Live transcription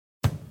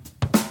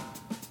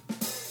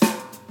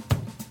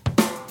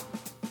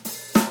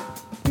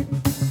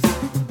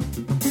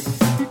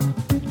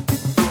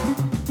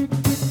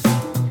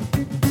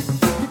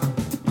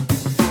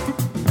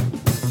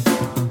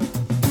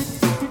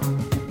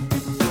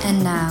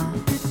And now,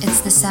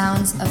 it's the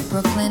sounds of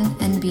Brooklyn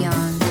and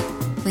beyond,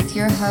 with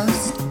your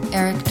host,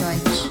 Erik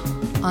Deutsch,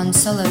 on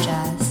Solo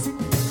Jazz,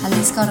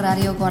 Jalisco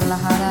Radio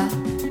Guadalajara,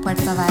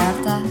 Puerto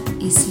Vallarta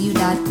y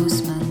Ciudad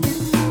Guzmán.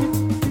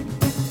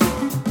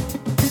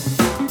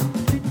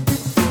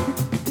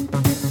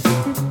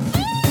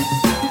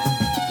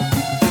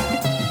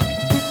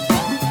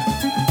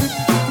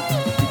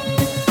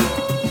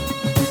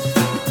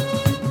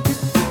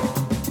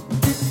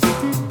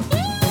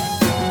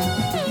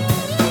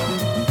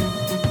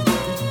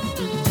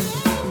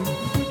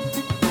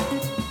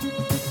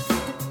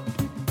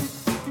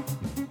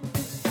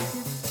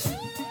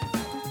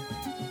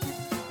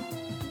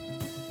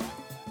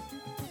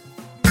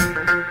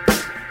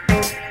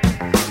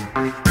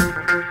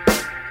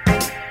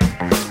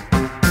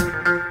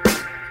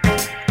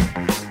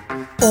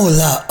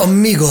 Hola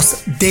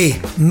amigos de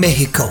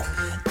Mexico,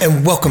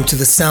 and welcome to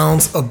the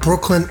sounds of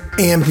Brooklyn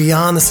and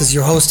beyond. This is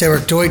your host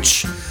Erik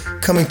Deutsch,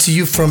 coming to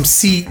you from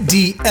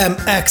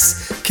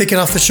CDMX, kicking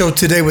off the show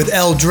today with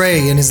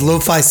L.Dre and his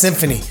Lo-Fi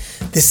Symphony.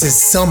 This is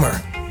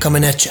Summer,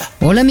 coming at ya.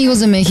 Hola amigos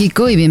de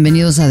México y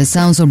bienvenidos a The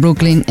Sounds of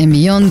Brooklyn and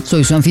Beyond.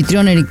 Soy su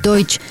anfitrión Erik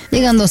Deutsch,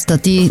 llegando hasta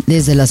ti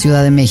desde la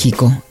Ciudad de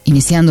México.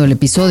 Iniciando el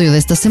episodio de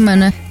esta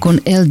semana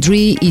con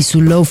L.Dre y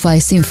su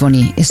Lo-Fi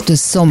Symphony. Esto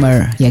es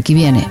Summer y aquí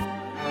viene.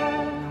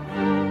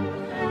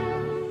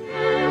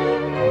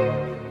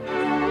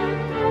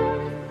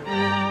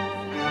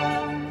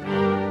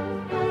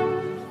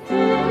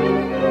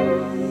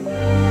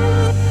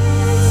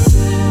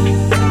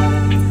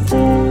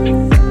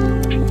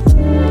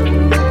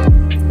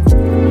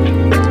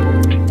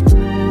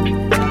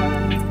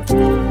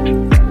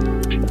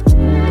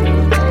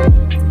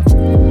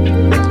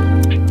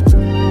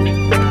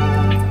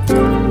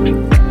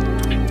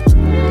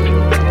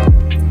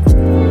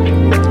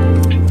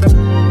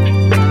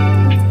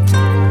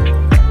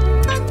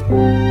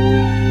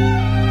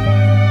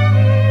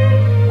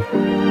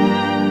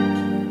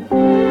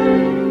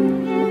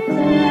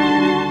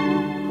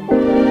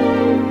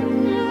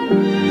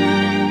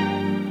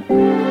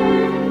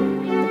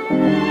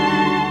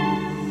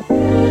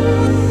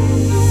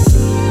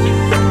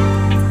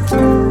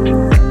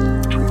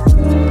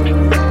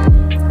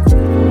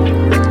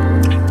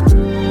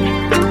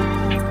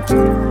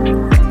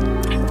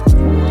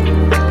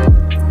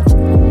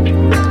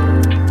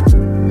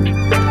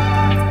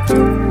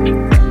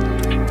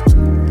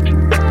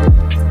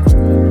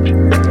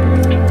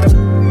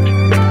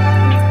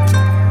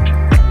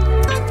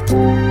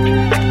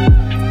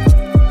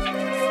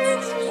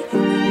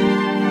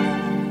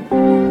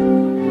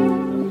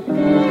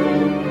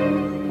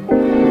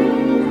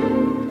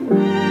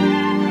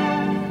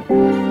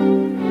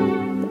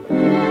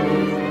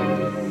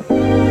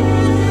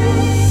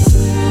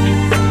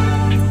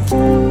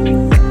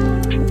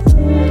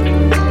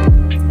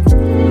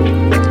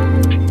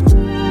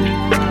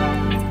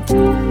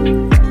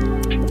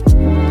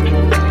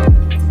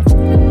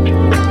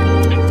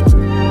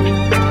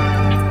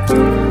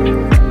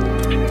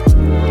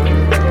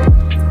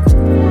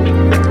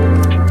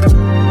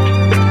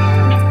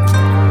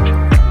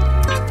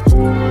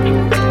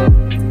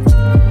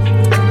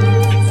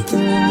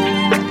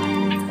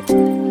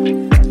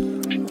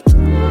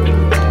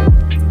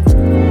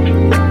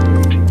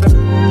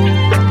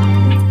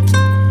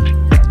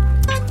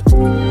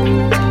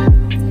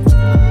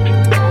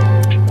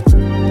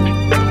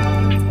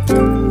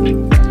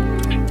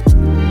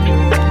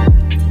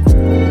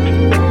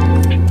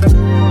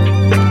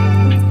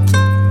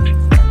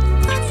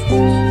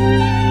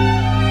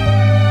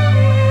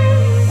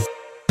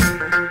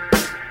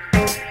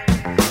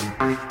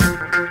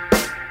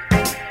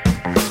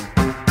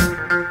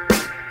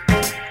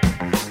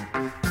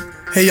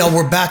 Hey y'all,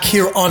 we're back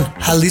here on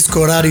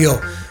Jalisco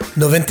Radio,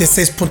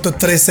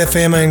 96.3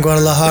 FM en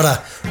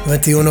Guadalajara,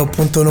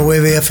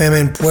 91.9 FM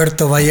en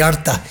Puerto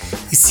Vallarta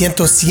y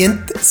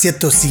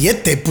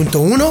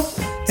 107.1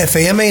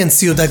 FM en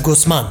Ciudad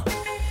Guzmán.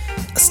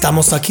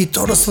 Estamos aquí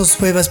todos los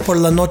jueves por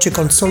la noche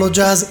con Solo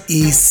Jazz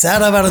y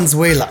Sara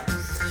Valenzuela.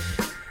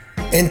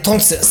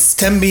 Entonces,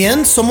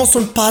 también somos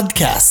un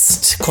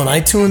podcast con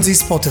iTunes y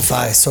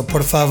Spotify, so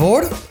por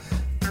favor,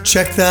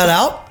 check that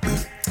out.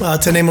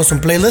 Tenemos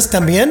un playlist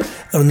también.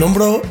 El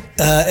nombre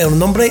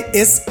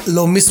es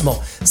lo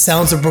mismo,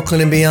 Sounds of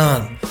Brooklyn and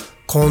Beyond,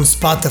 con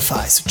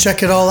Spotify. So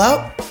check it all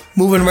out.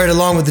 Moving right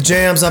along with the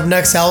jams. Up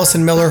next,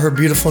 Allison Miller, her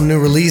beautiful new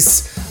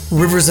release,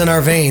 Rivers in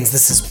Our Veins.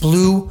 This is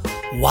Blue,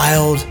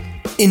 Wild,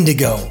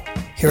 Indigo.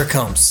 Here it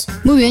comes.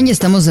 Muy bien, ya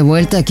estamos de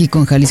vuelta aquí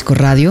con Jalisco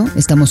Radio.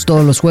 Estamos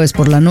todos los jueves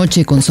por la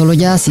noche con Solo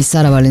Jazz y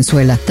Sara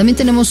Valenzuela. También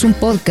tenemos un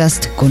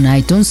podcast con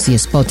iTunes y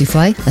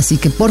Spotify, así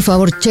que por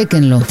favor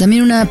chéquenlo.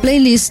 También una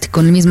playlist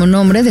con el mismo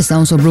nombre de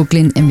Sounds of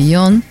Brooklyn and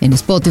Beyond en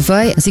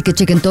Spotify, así que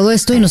chequen todo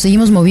esto y nos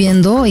seguimos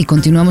moviendo y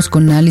continuamos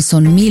con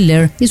Allison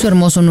Miller y su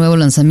hermoso nuevo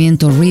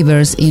lanzamiento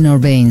Rivers in Our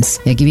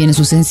Veins. Y aquí viene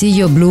su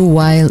sencillo Blue,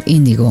 Wild,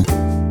 Indigo.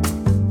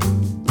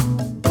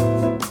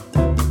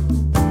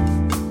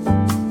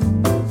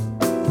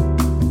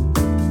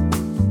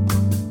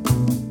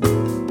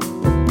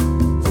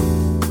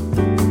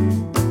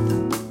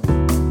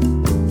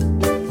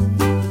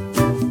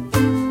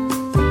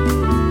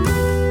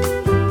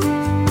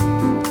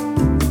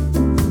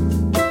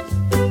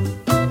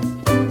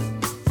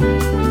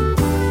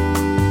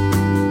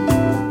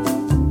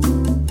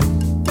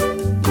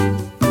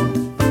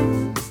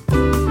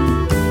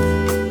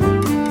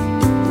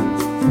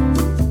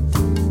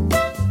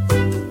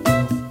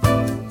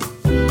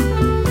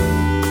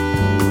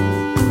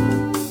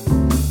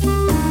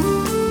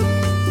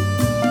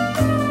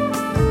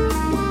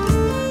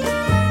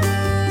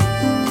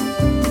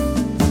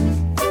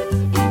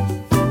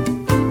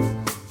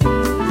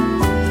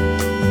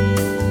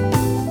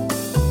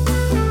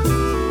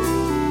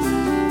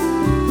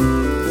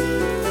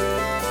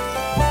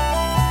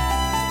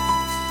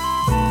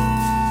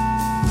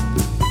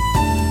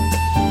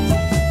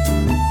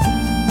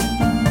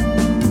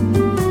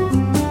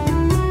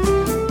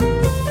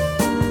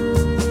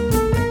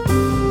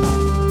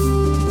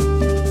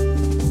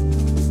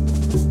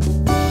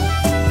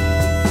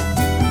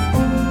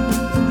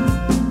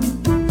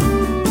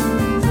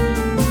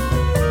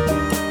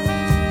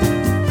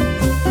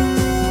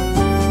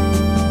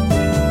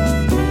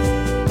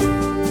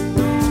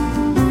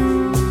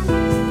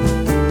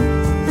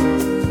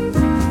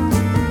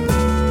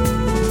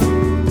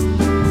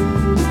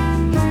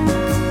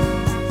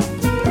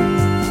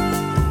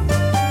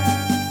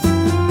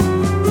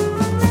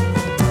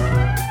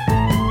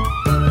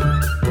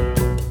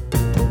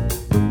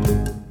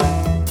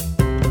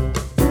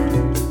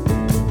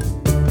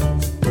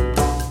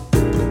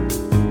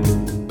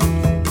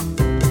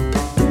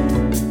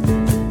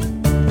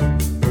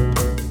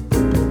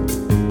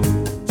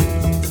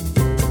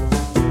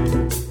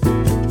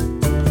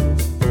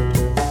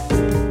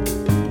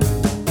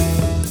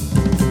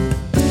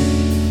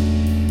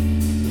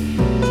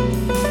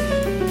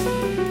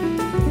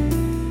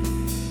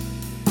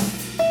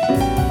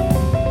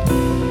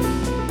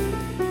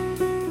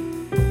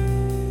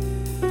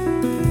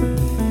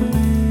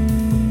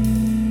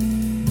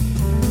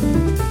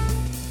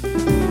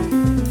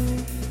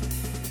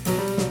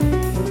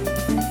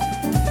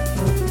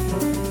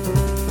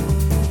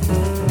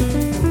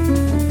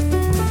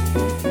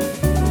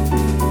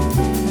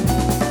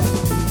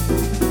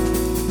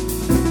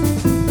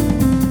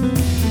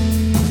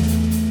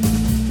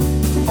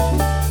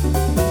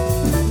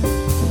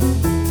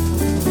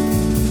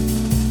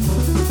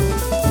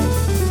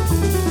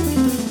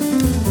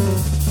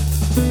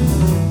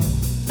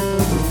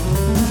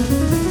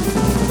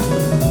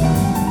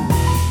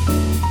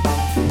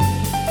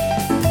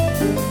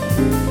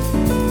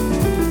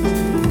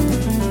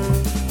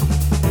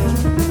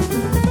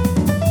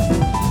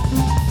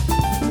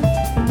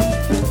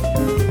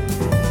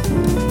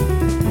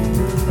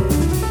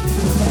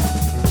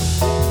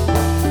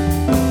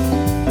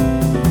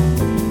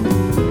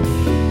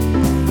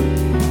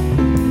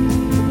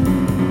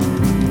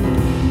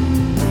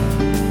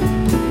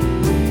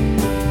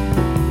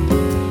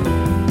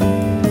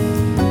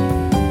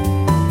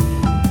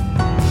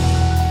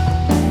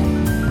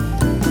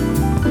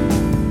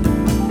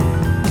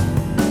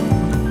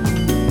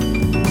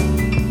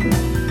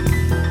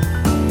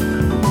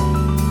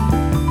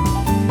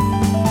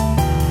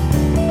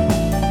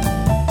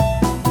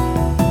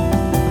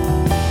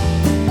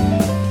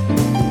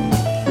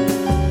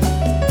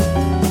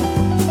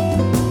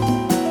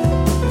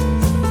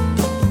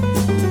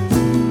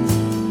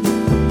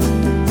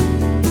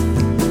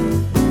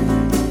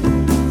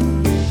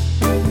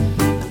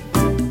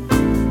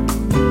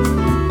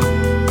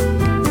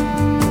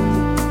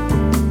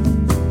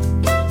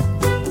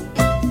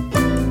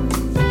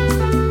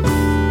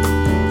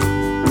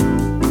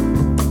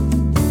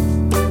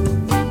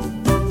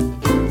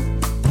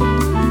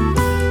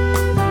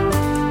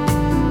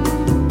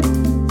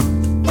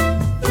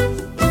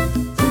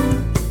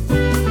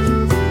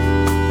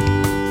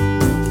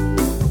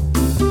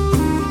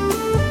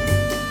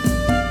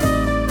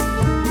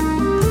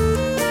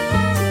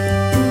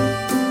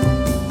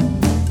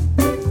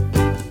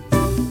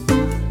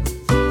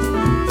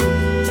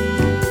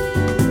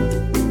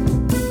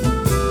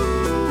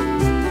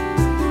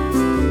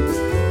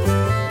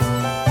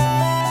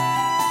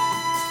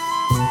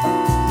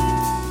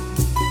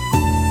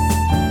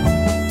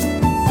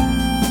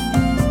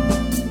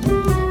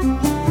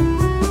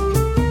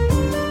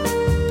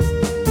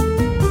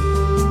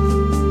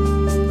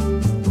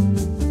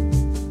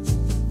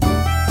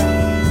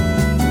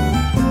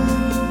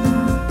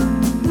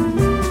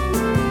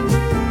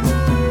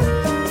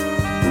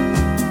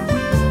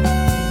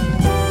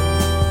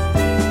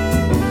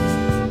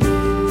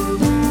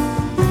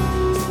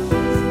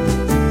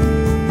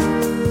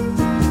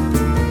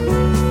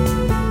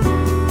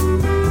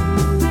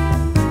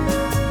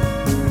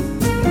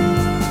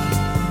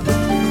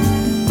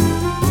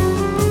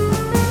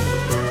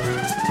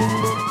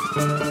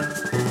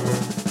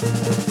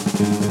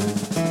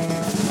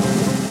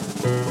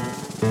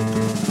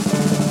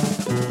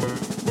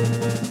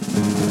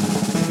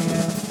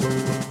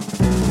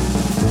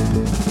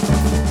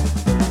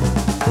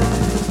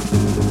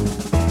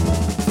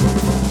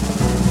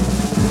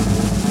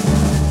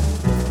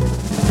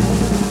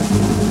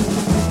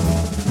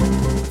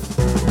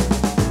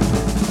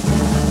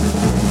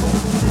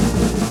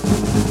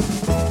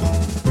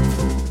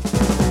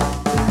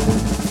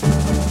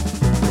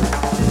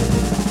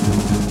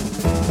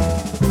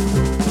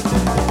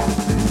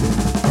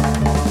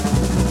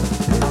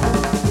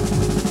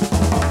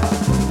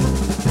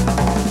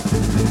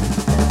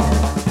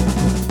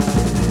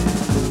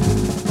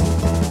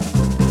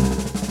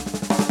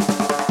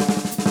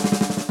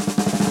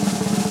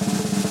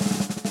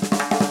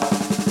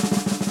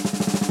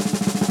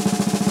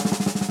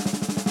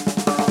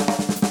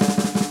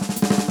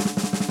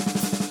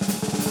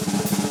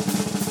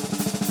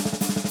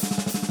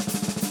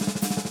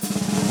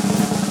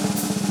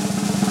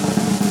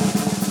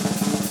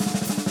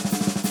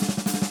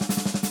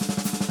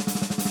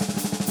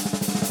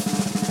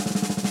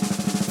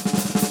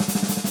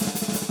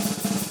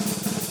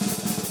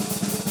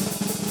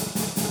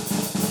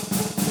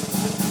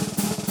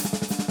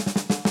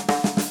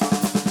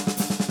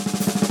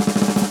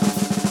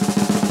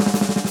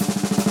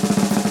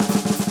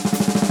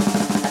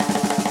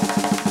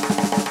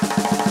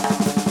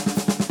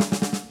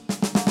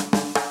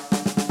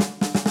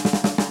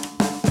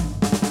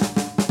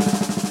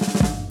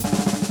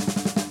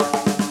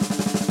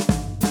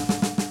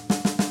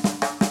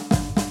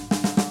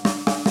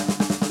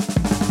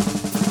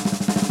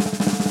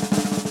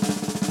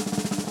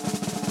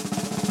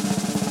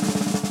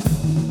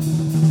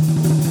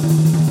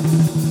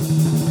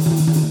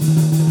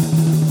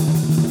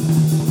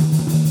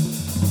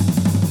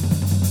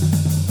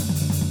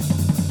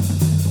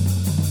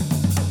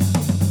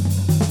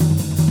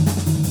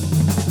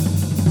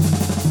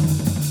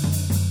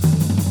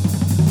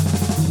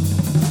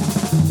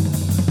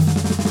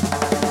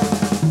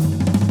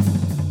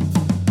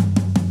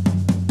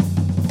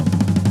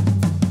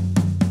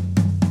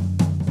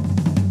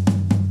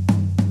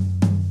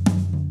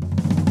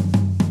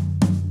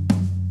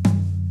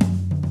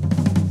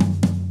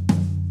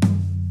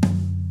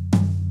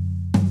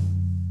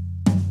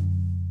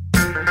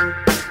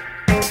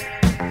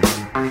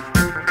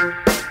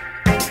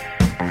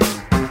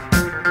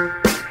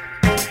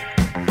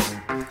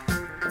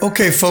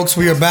 Okay, folks,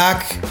 we are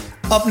back.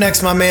 Up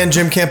next, my man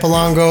Jim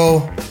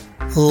Campilongo,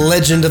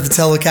 legend of the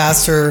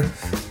Telecaster,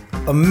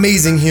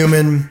 amazing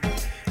human,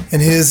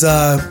 and his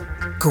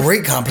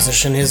great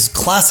composition, his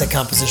classic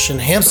composition,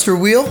 Hamster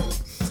Wheel,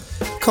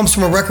 comes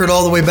from a record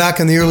all the way back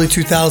in the early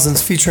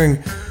 2000s featuring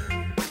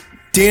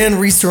Dan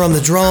Reister on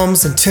the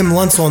drums and Tim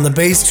Lunsel on the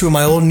bass, two of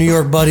my old New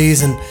York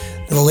buddies, and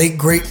the late,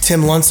 great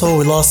Tim Lunsel.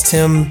 We lost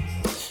Tim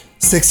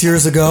 6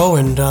 years ago,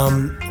 and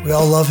we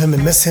all love him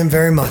and miss him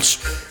very much.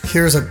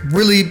 Here's a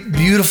really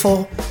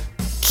beautiful,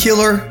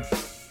 killer,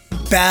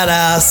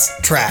 badass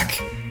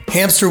track.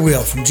 Hamster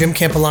Wheel from Jim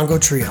Campilongo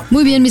Trio.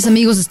 Muy bien, mis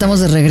amigos,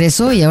 estamos de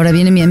regreso y ahora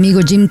viene mi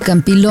amigo Jim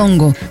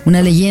Campilongo,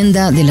 una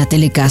leyenda de la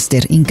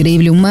Telecaster,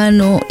 increíble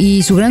humano,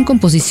 y su gran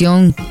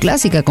composición,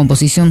 clásica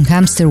composición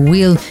Hamster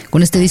Wheel,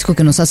 con este disco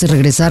que nos hace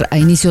regresar a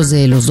inicios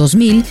de los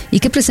 2000 y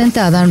que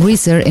presenta a Dan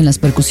Reiser en las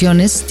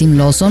percusiones, Tim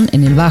Lawson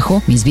en el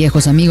bajo, mis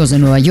viejos amigos de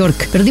Nueva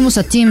York. Perdimos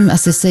a Tim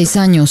hace 6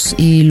 años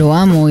y lo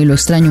amo y lo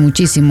extraño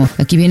muchísimo.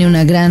 Aquí viene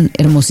una gran,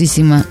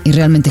 hermosísima y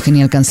realmente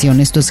genial canción.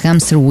 Esto es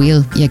Hamster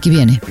Wheel y aquí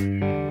viene.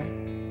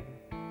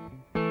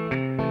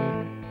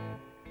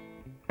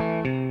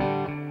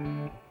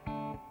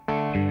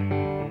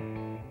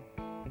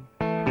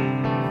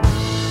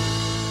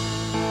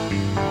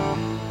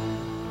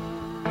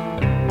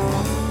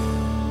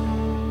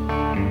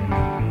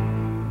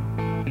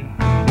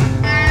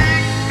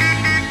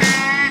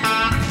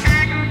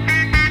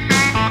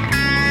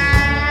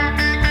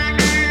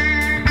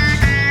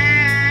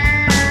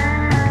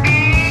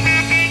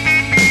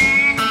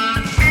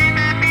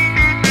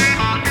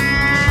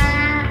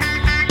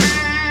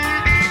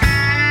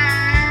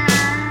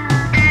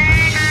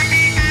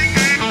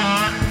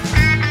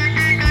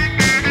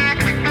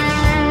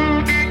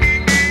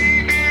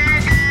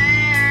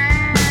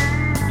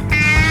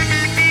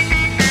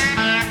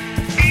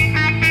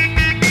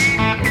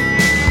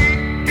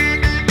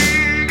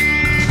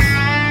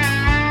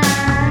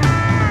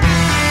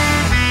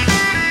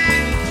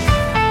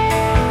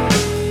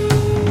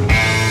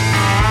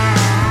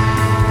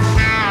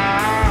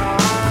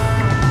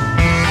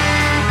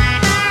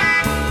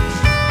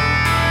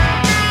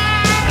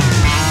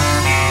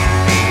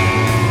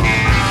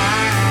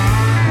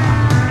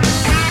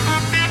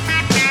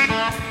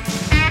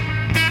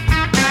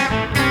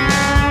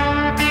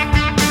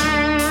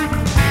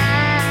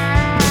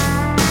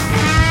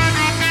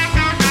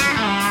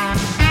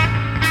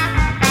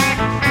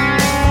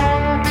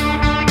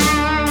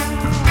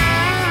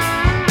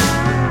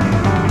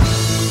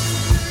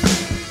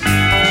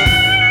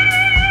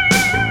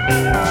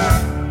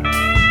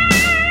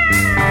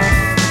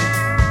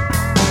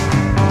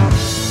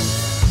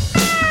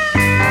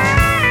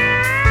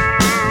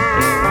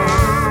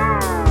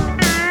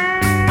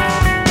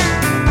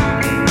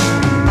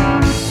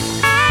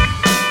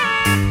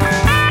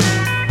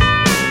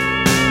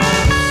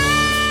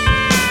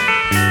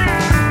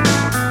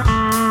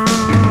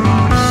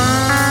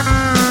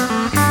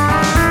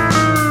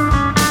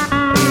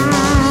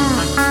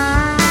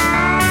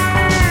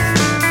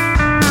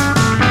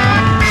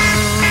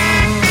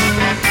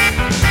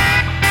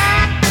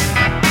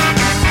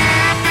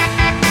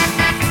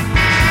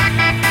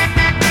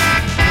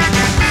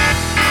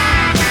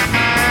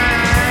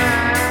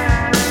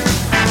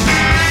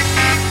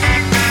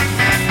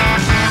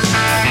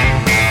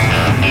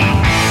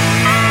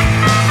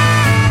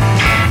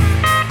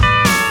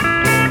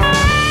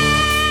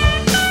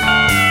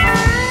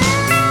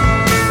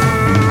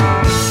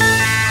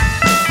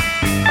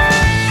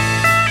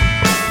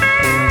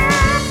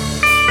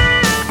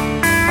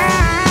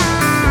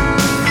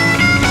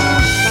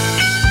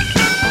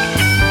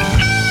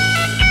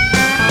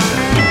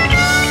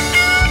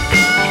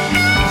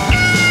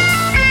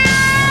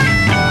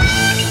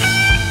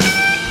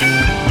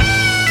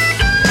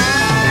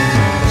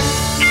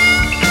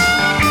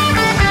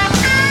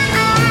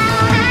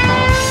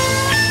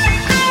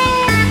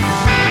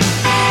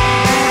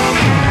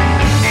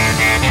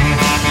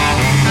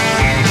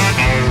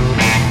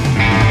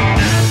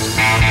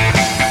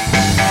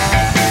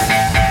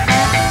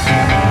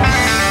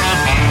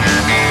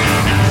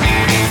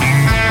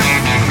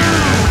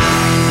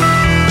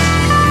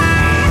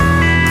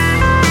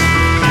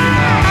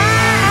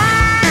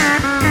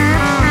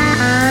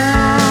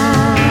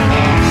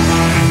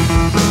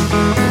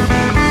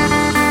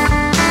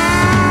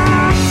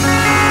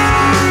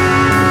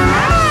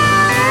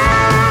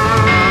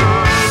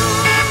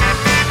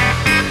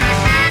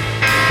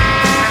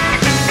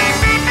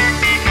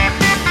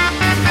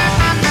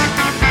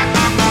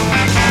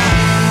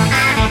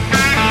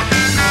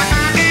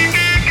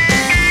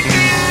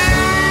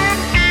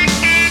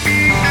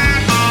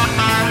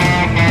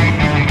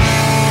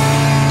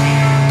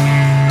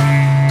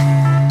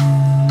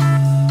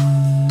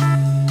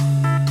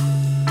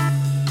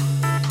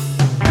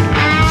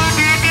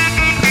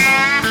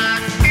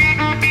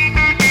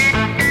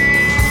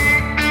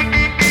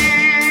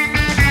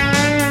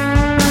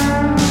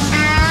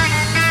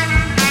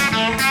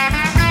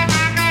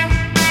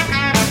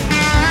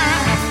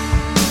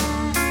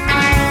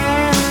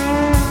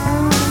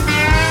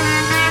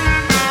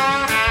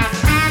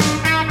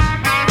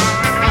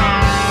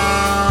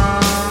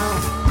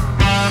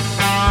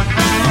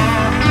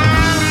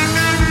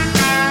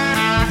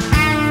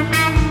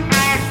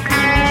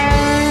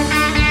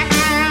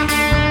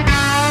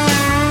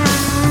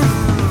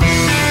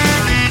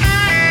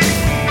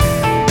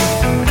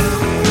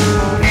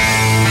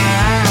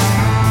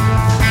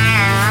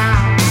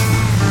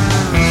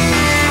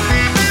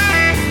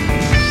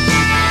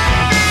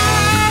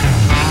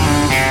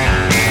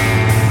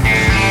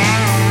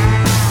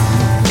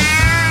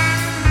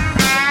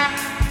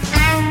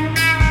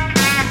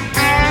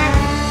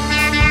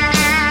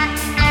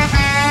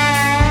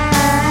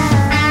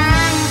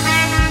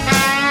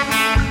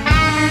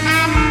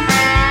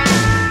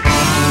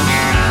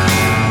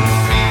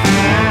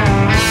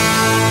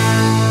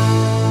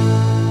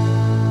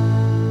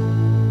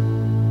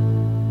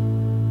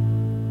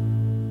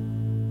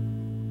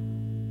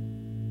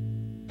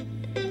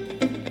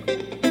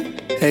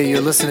 Hey,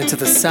 you're listening to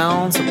the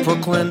sounds of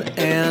Brooklyn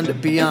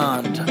and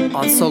beyond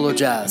on Solo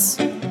Jazz.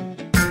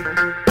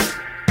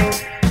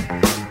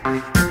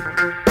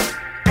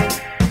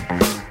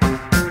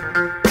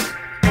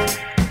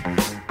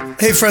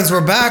 Hey friends, we're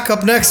back.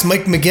 Up next,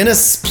 Mike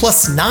McGinnis,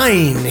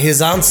 +9,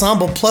 his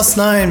ensemble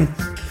 +9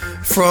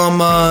 from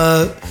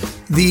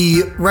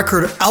the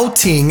record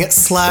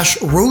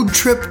Outing/Road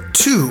Trip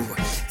 2.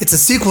 It's a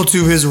sequel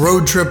to his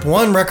Road Trip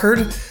 1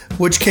 record,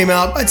 which came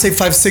out, I'd say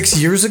 5-6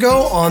 years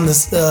ago on the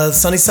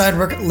Sunnyside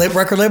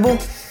record label.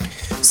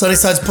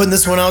 Sunnyside's putting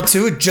this one out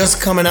too. It's just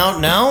coming out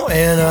now,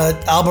 and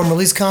album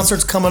release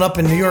concert's coming up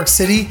in New York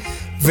City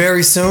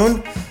very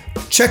soon.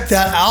 Check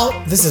that out.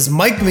 This is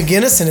Mike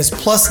McGinnis and his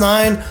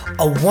 +9,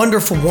 a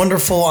wonderful,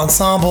 wonderful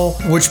ensemble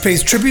which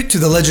pays tribute to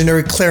the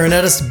legendary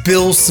clarinetist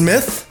Bill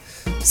Smith.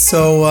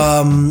 So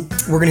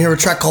we're going to hear a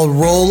track called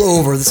Roll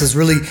Over. This is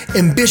really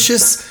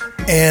ambitious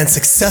and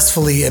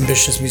successfully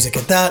ambitious music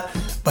at that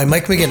by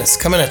Mike McGinnis.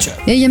 Coming at you.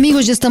 Hey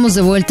amigos, ya estamos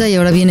de vuelta y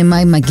ahora viene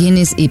Mike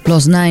McGinnis y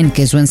 +9,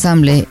 que es su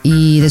ensamble,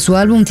 y de su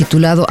álbum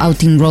titulado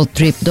Outing Road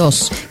Trip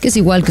 2, que es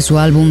igual que su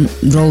álbum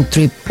Road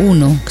Trip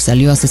 1, que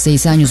salió hace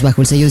 6 años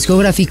bajo el sello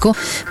discográfico.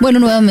 Bueno,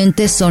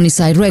 nuevamente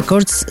Sunnyside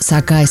Records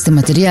saca este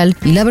material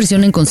y la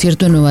versión en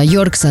concierto en Nueva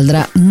York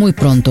saldrá muy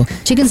pronto.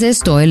 Chéquense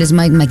esto, él es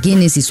Mike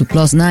McGinnis y su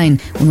 +9,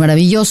 un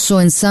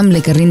maravilloso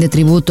ensamble que rinde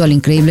tributo al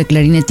increíble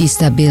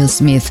clarinetista Bill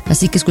Smith.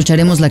 Así que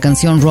escucharemos la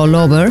canción Roll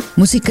Over,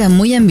 música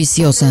muy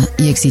ambiciosa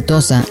y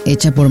exitosa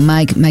hecha por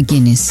Mike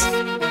McGinnis.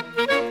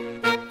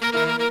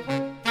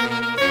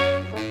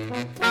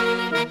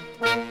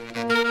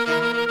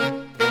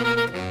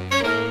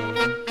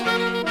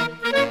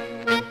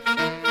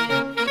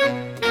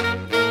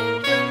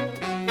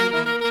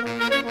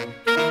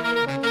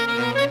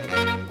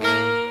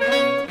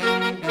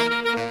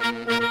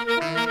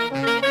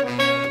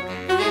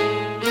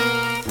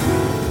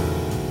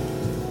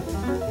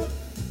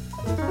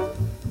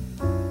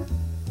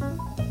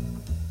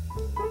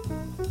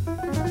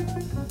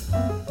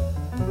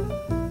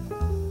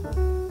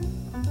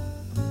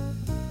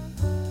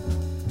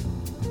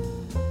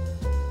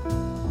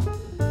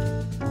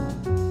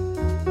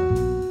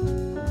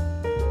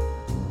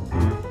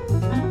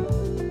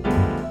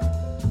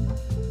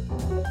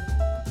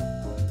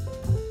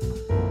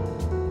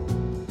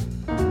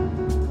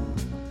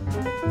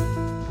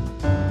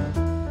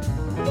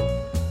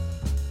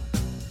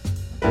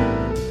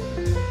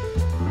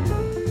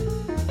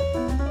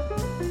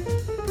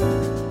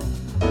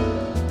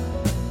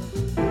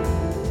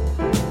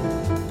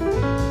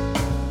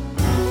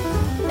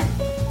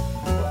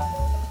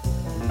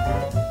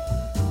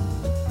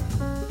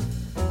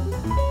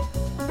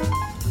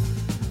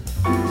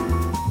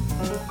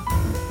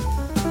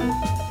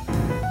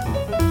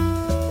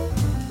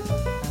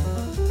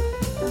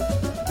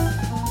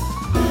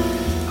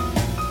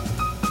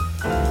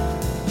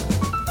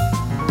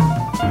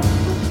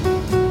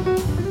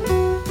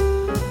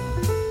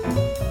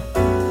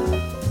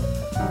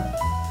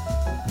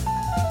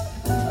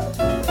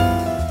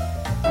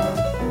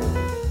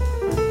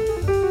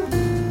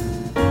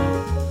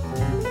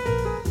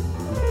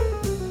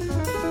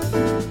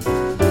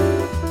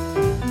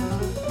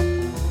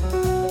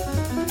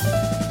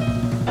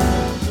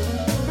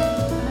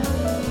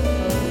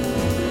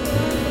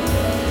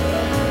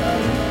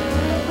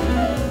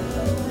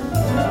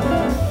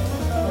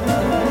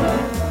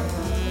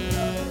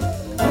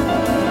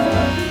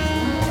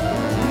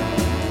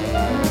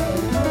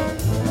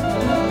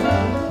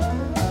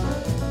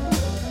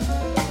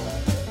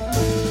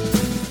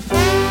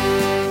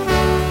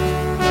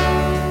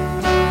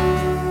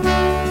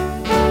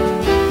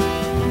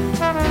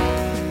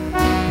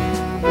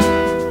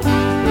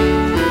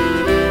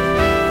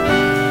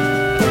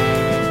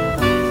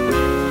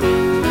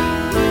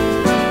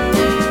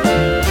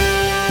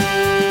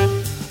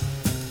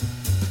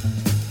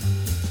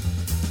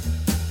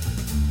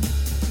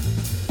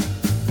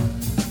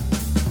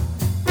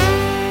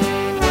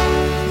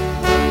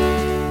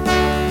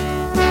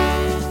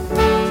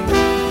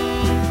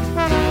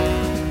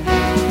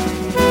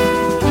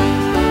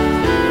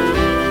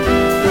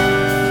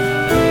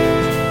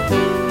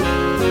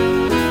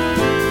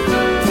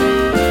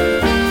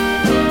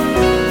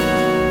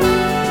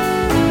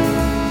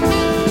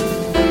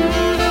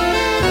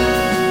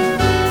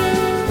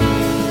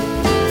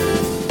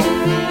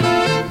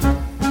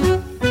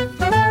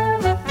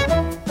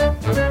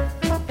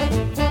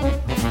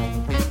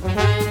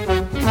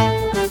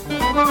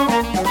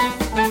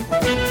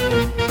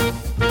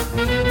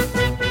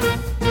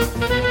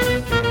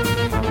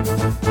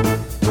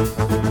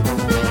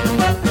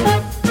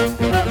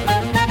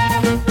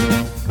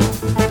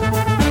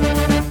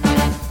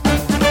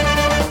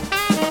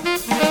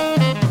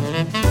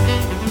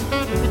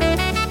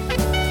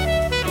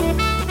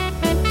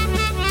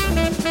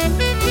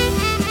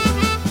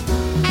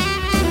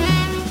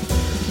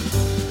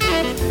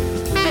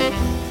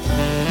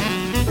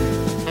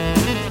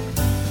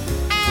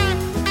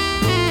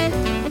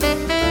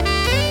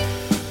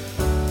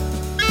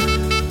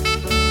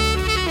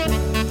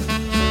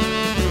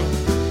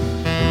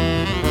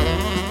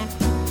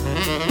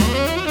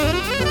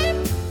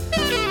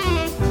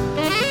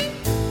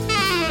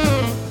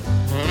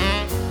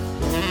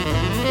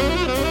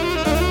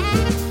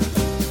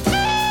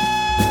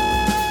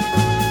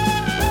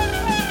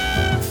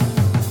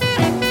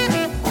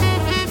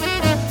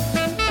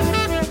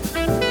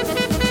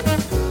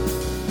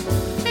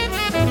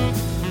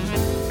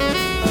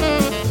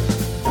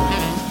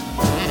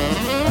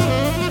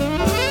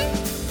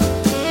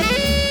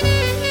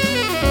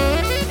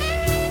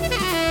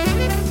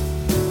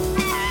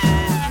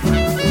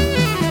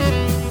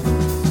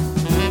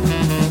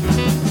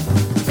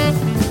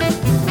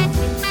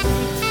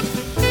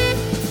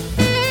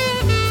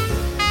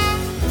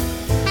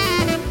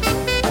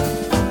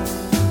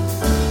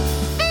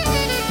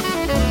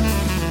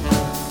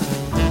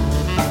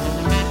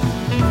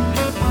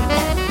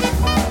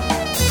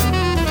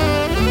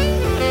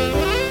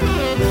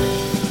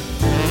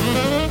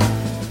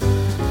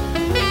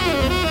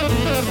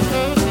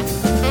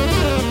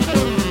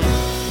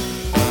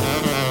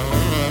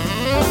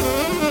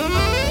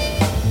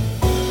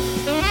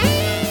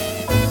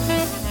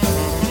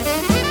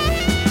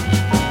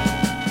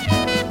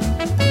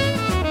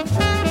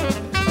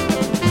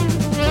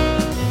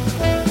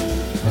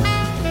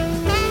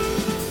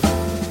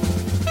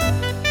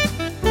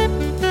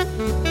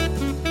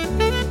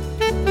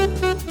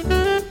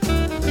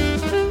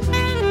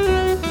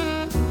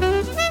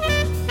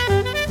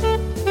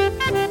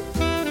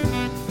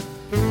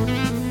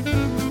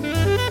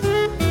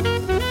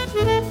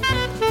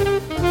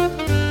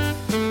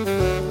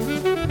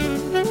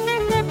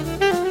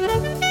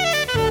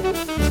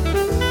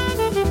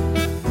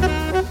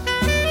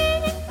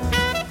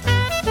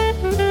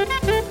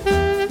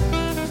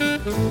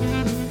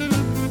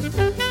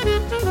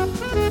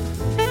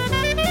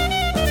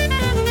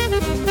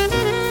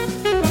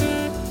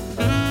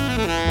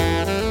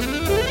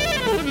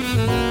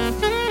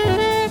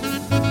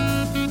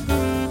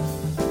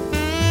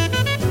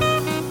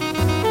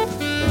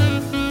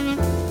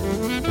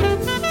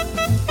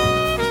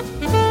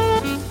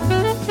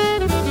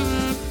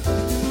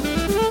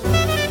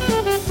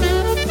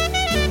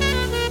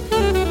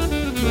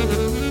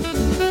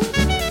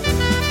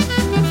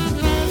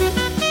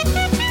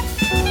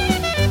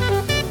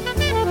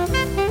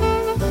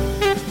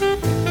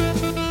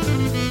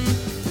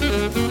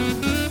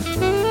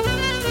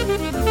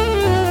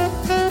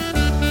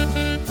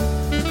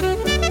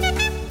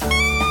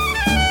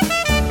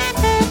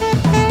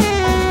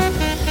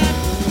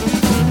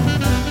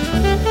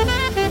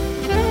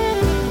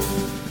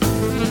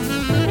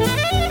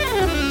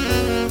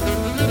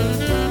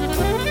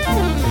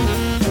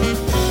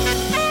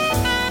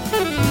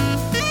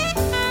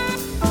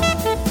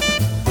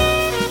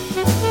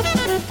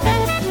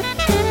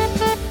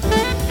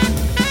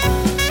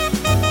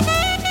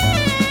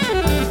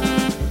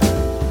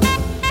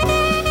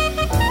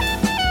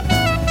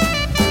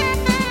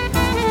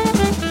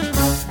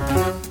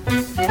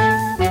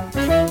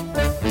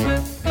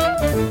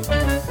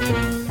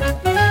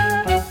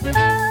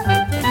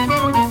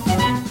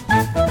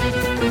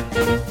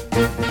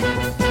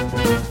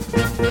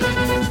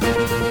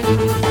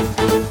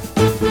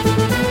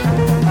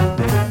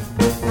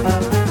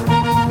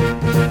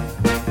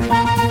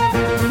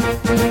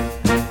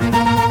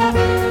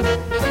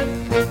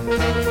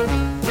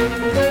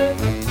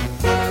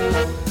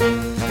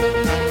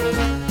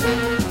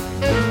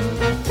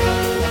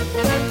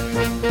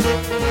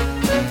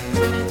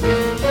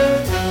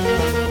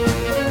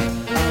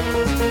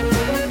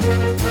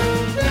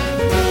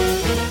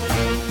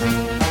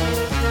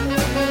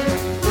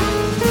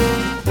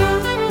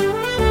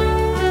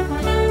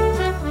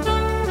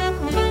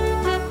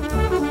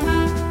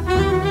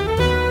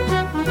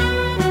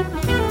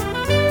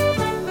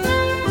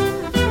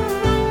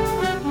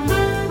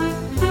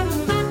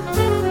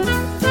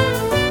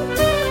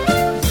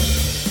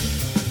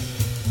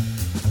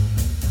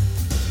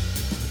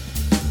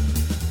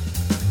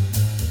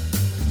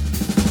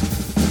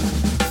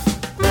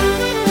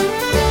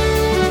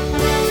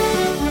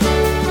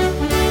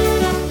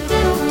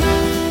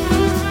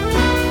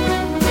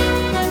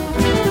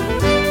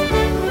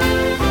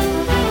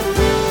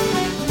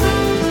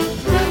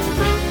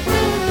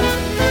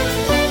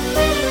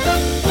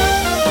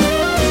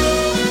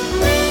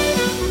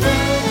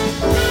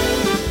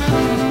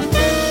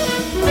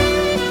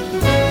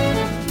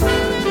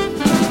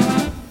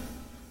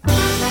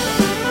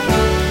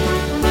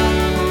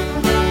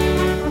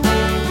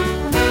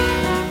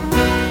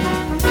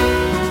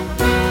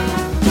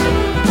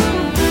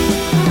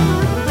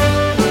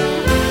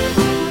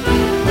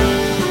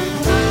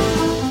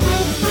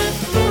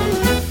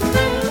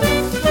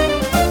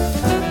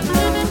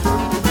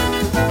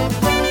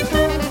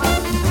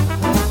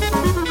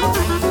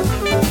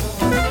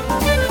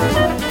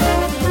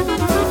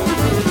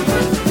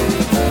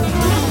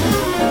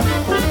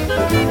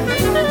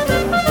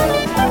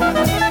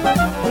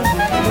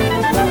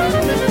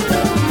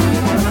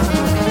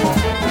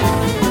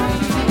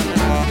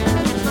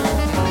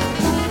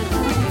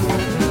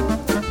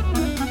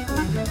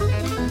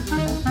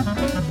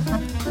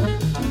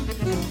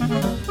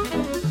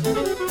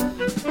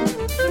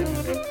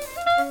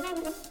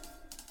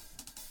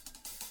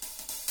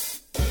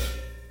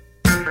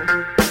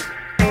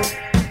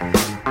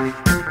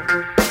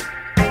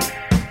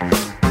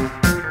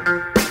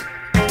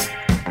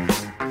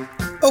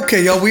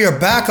 Okay, y'all, we are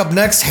back. Up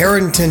next,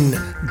 Harrington,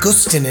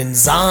 Gustin, and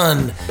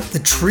Zahn, the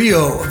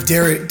trio of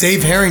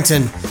Dave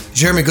Harrington,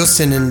 Jeremy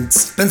Gustin, and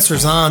Spencer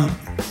Zahn.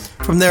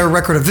 From their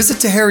record, A Visit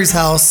to Harry's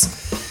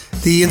House,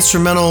 the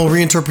instrumental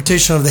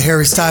reinterpretation of the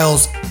Harry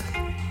Styles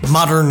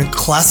modern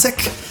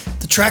classic.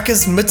 The track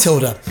is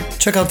Matilda.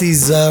 Check out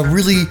these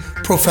really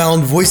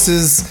profound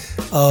voices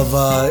of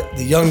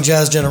the young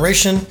jazz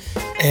generation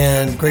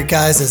and great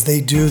guys as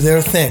they do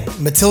their thing.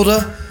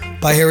 Matilda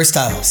by Harry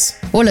Styles.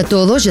 Hola a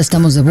todos, ya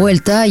estamos de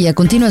vuelta y a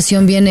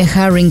continuación viene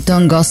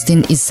Harrington,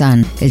 Gustin y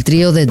Zahn, el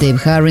trío de Dave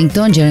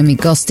Harrington, Jeremy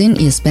Gustin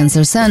y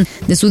Spencer Zahn,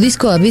 de su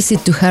disco A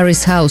Visit to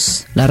Harry's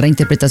House, la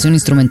reinterpretación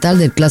instrumental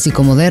del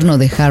clásico moderno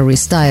de Harry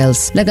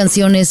Styles. La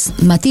canción es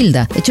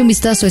Matilda. Echa un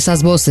vistazo a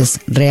esas voces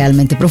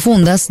realmente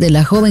profundas de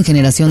la joven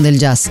generación del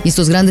jazz y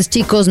estos grandes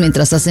chicos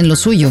mientras hacen lo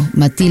suyo,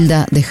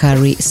 Matilda de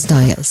Harry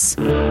Styles.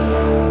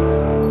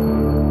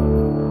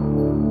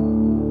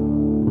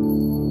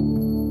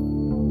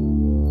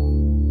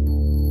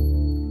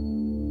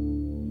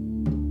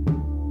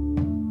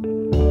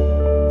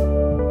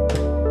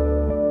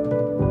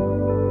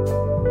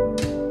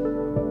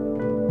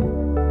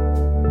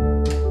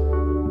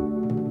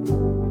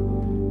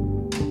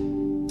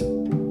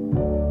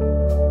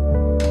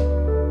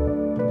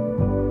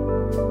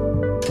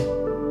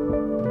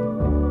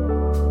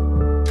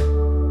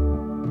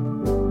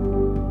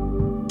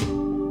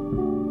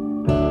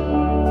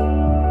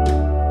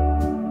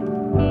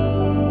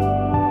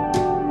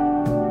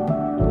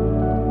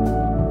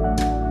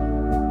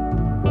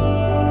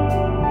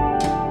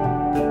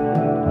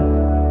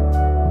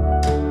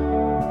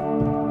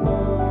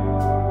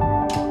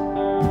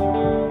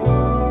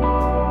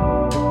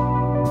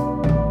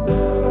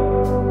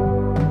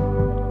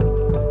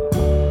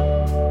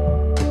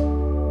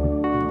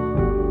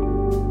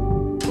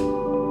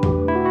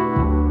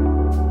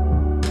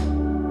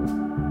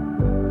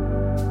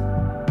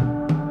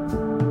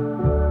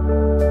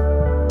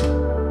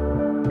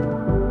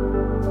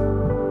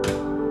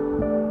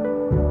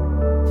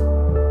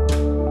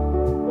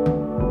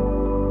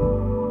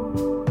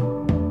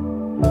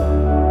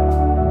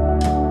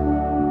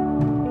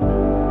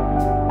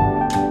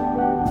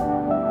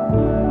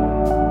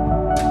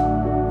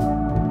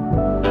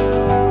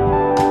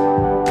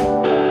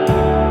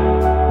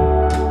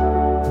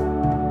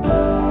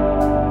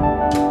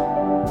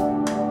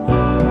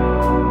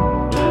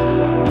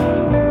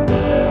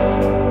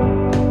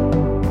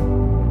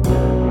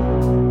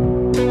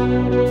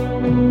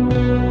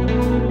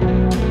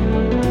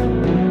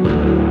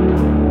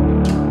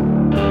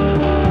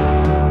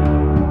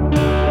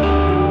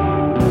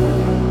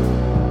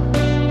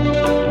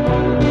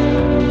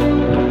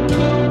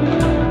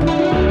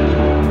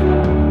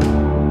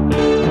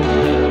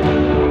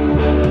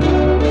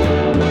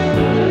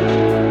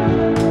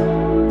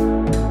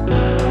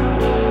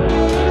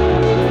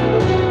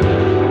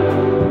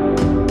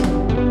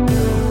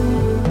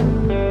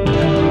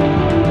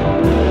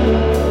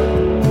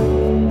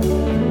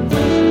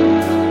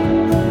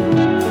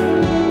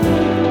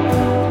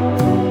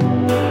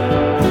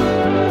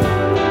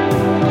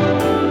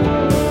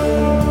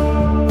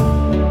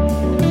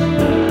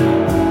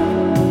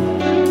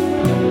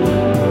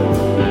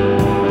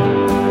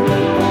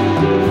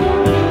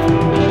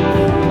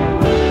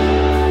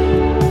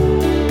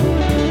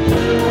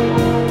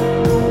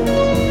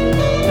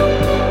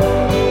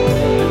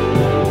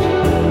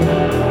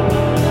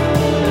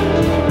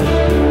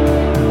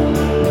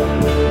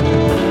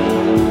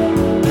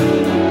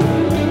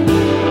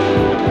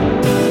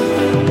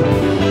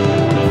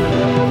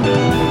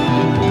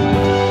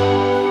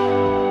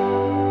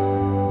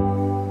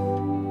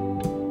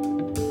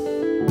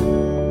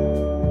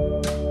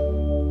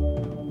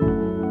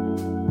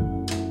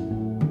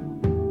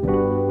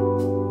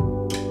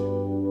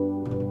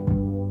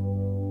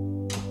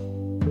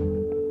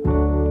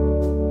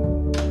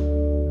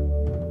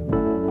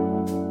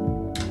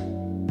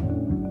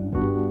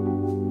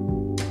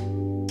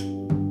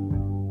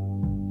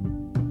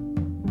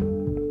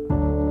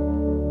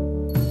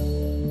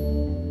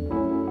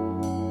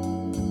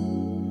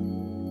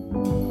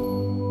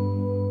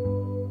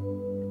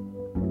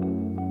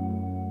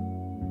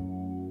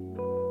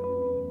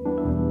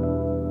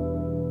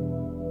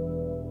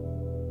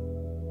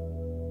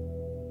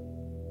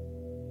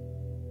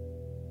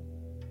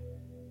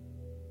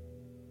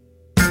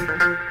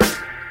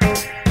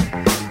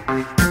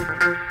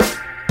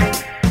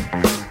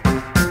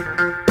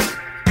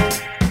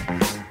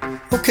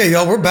 Okay,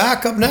 y'all, we're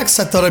back. Up next,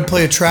 I thought I'd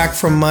play a track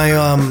from my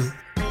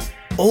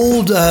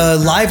old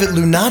Live at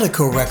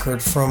Lunatico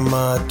record from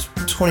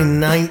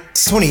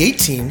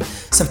 2018,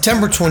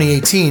 September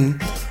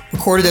 2018,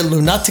 recorded at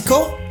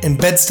Lunatico in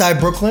Bedstuy,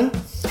 Brooklyn.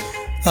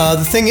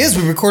 The thing is,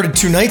 we recorded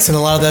 2 nights and a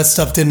lot of that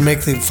stuff didn't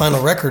make the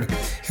final record.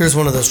 Here's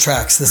one of those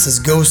tracks. This is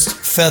Ghost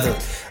Feather,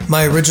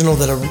 my original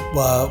that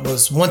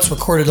was once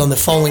recorded on the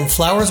Falling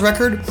Flowers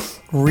record,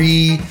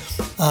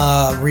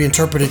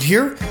 reinterpreted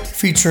here,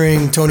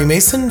 featuring Tony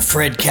Mason,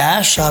 Fred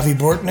Cash, Avi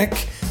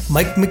Bortnick,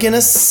 Mike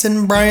McGinnis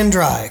and Brian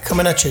Dry.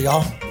 Coming at you,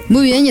 y'all.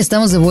 Muy bien, ya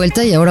estamos de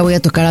vuelta y ahora voy a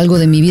tocar algo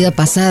de mi vida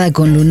pasada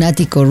con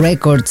Lunatico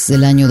Records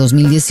del año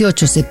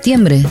 2018,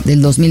 septiembre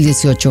del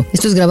 2018.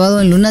 Esto es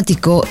grabado en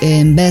Lunatico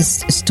en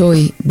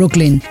Bedstuy,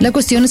 Brooklyn. La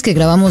cuestión es que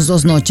grabamos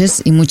 2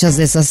 noches y muchas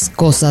de esas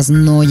cosas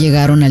no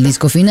llegaron al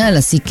disco final,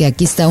 así que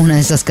aquí está una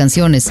de esas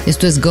canciones.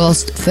 Esto es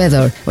Ghost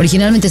Feather.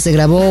 Originalmente se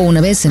grabó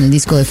una vez en el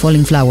disco de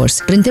Falling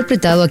Flowers,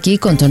 reinterpretado aquí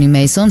con Tony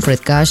Mason, Fred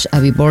Cash,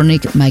 Avi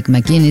Bornick, Mike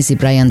McGinnis y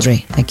Brian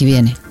Dre. Aquí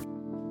viene.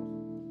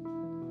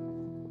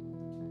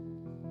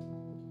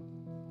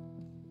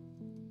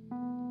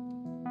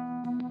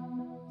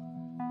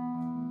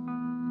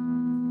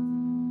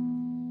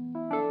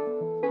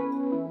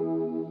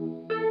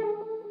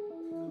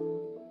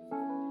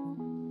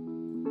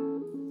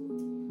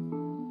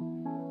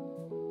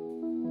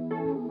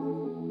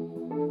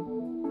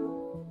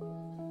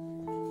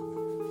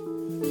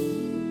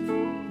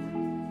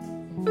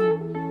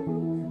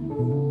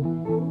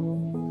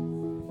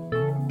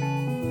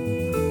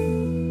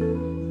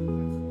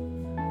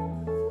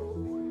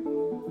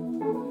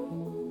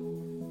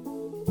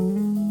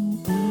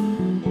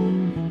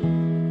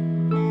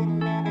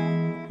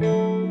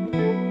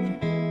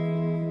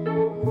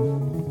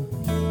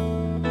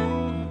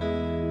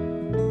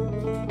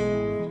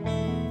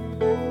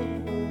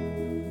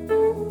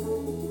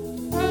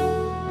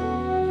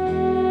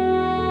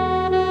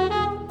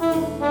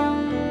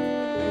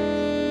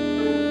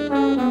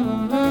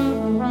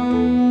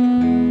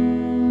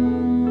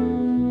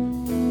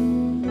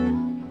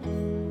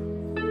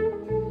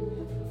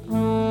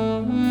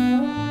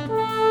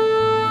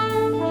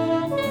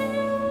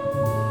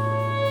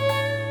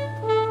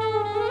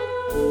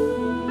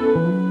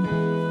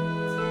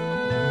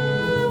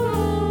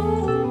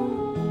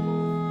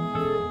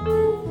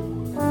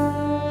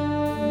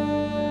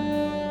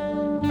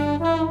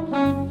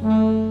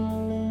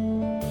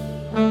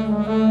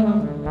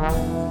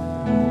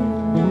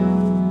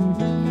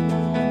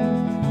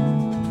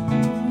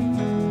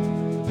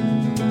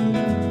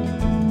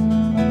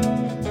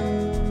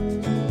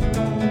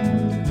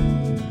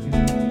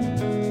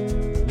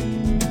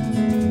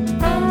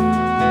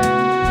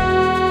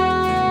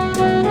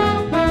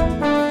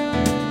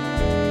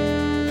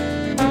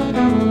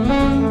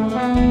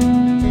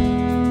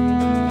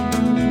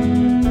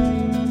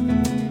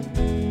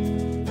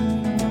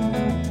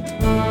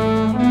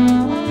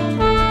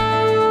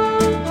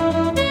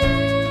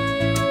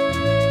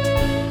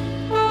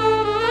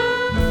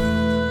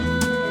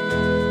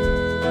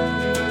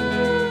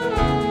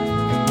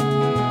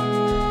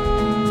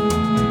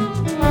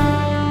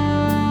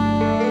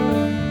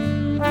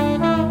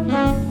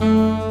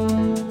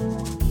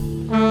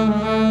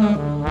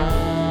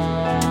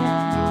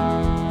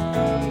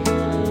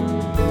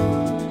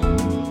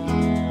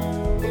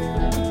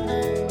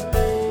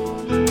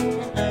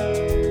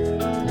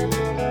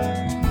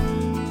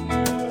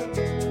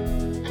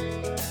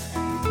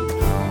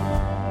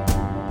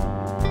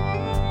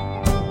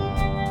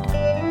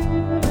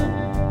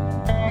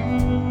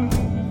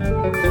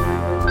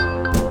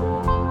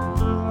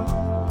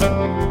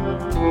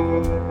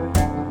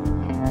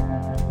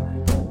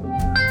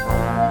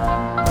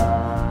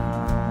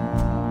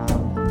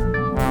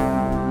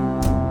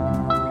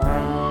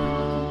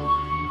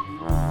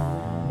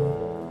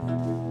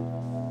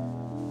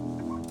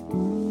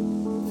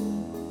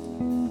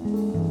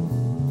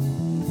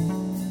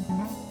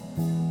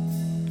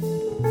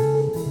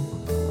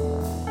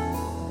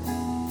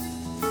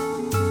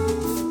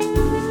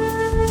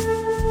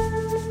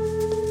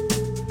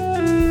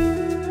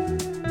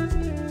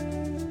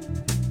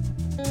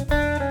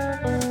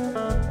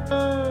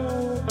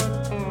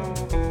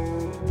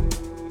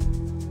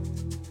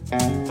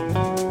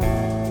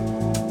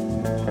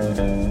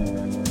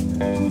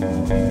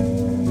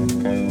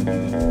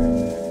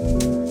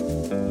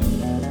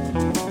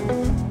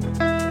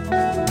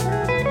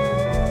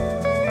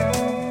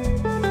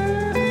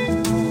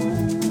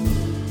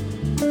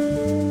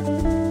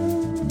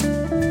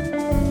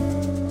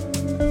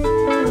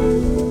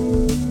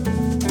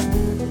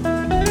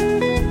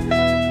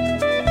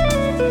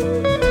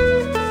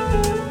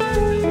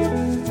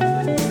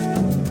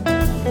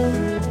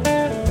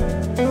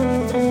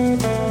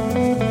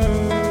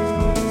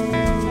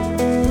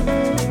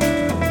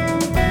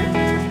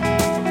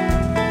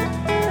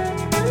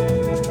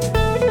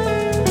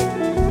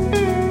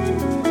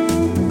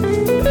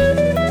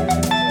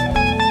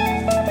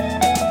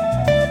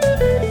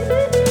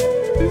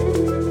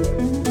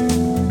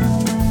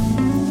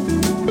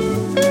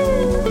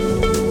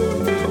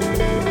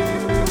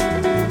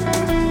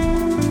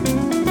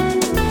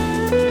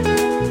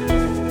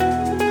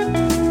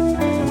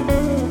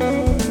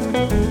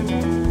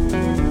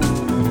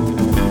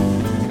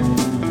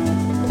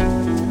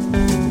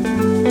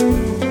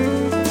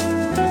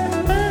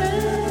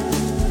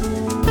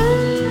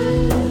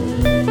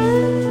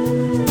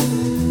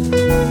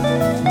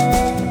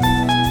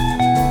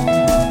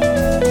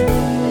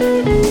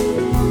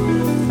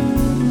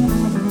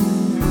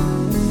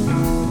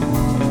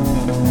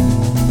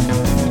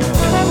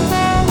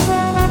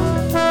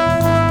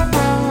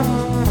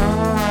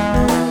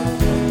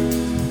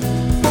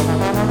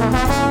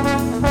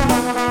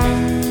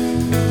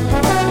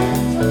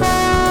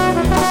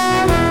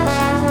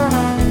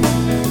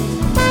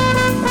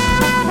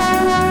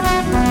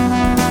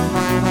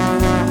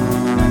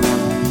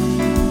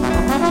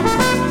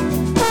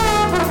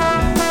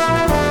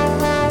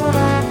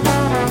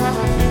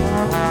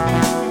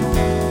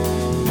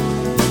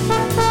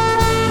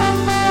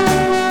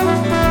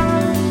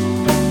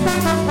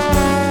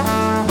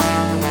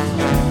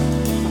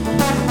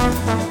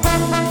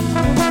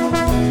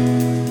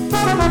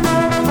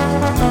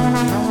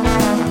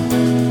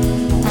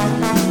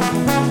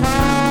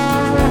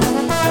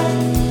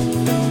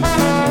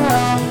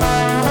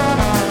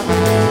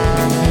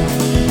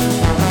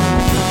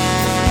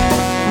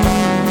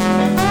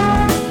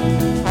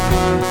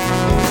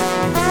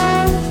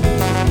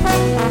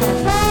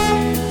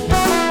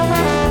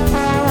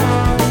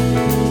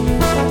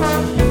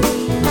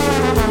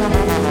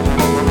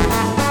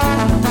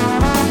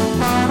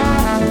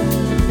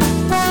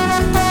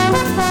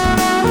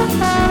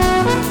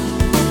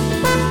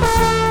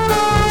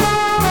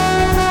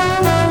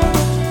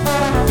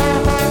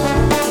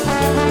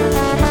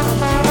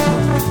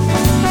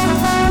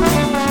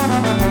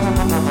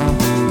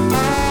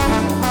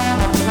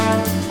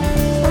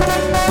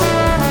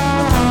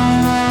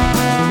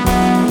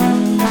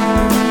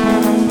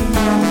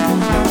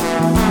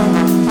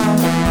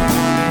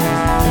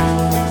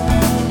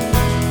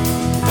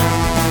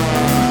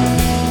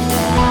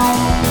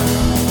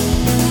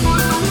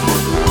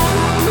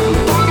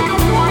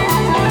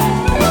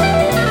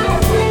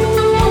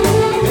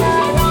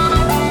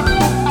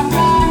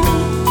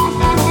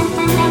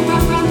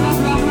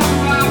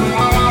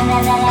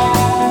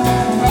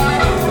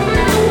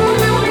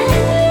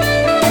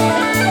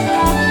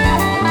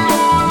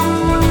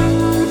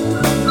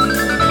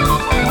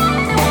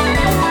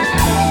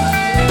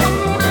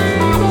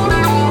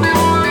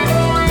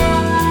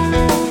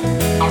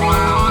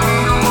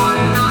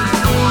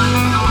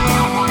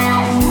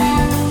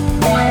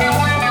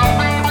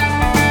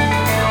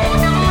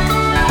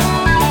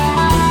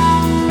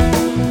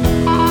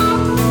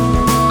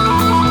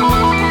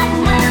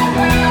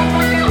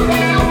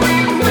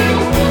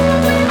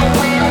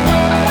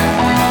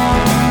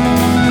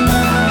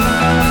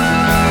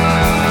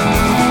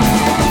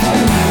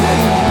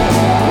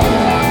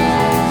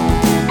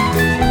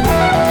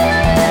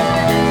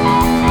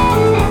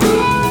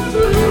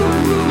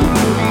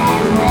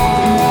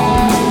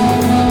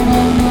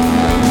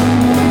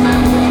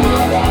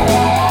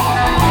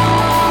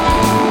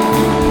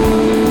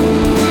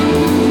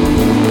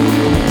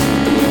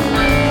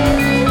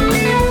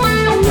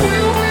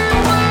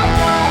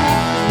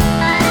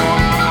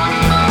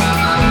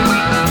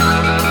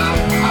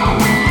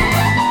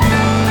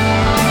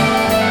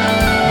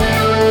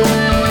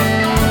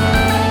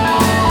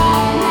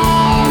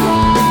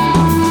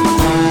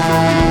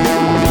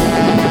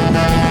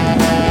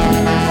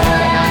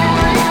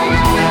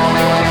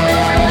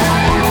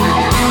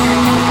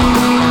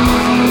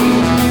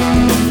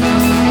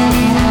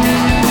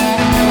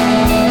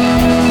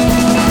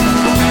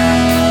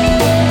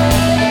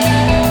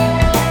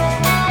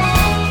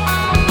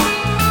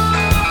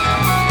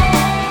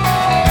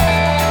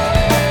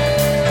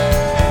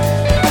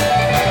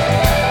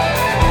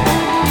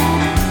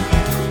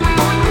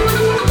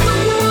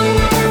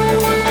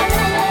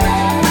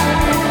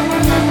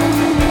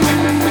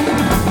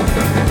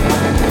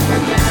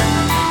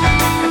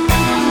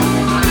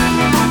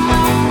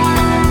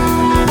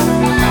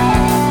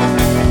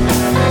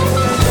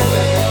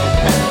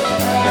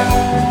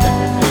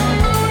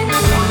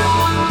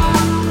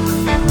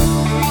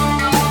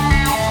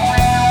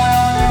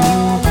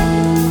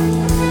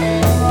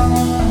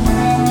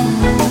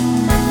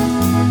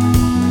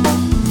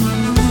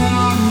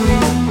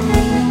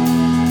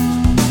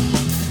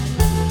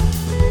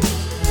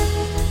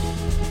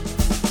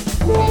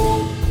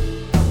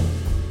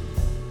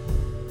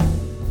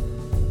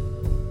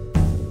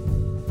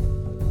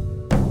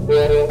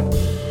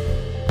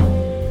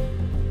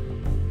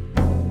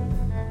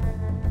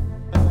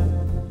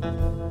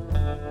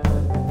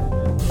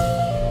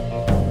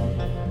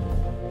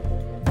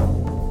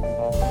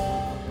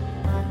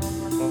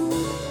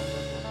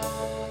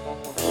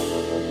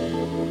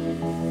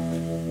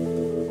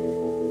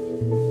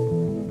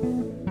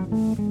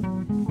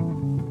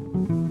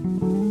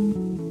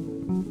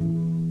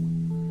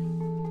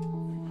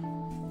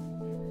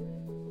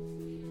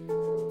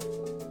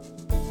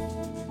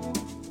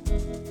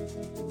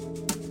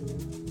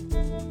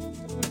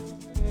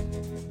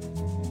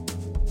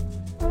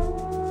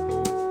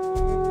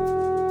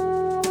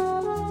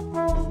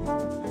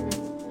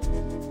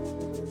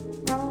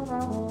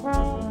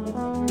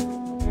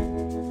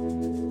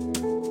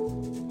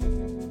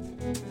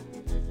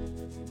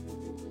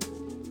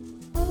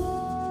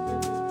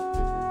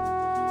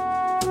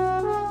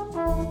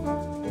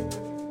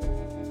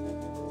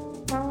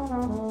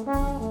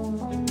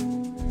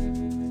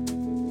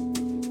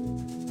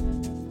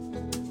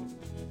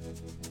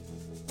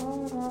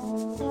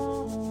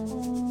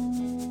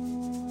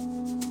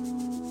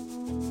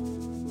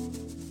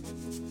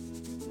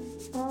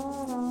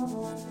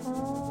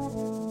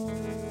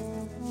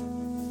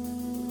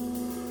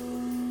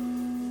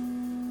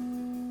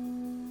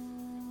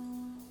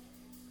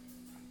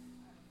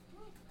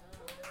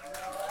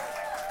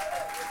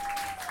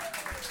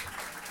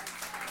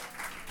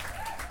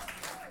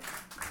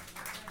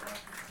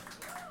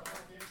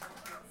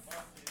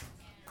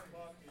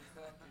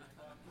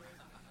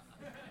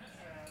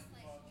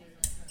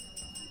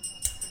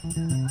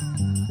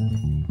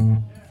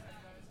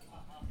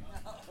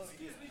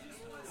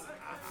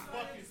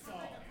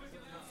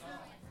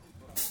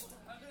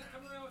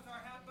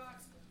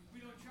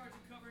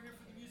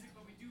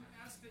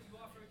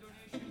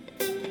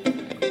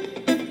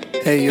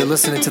 Hey, you're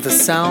listening to the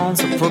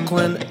sounds of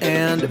Brooklyn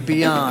and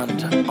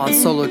beyond on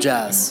Solo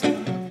Jazz.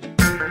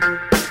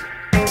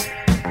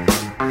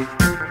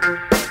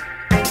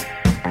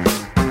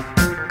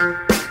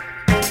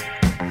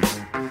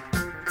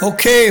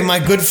 Okay, my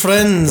good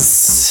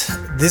friends,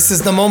 this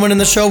is the moment in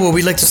the show where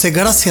we like to say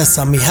gracias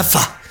a mi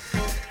jefa,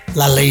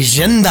 la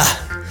leyenda,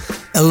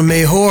 el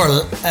mejor,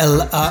 el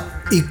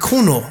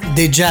icono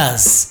de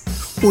jazz,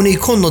 un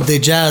icono de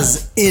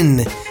jazz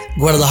in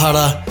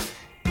Guadalajara,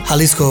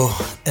 Jalisco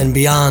and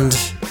beyond.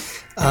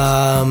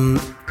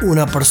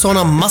 Una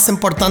persona más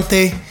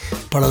importante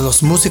para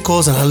los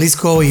músicos en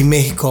Jalisco y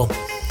México.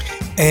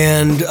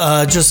 And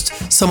just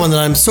someone that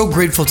I'm so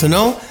grateful to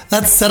know.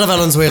 That's Sara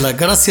Valenzuela.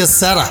 Gracias,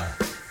 Sara.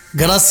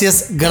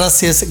 Gracias,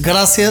 gracias,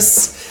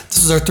 gracias.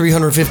 This is our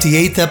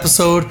 358th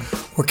episode.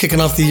 We're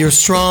kicking off the year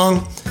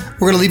strong.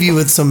 We're going to leave you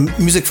with some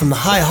music from the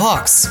High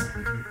Hawks.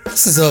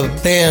 This is a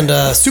band,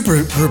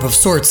 super group of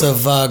sorts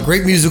of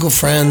great musical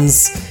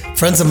friends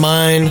of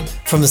mine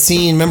from the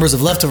scene, members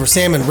of Leftover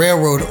Salmon,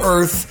 Railroad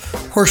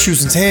Earth,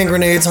 Horseshoes and Hand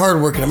Grenades,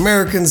 Hardworking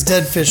Americans,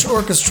 Dead Fish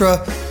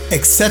Orchestra,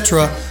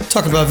 etc.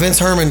 Talking about Vince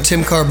Herman,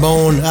 Tim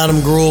Carbone,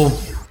 Adam Grohl,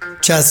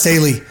 Chad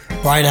Staley,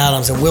 Brian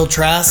Adams, and Will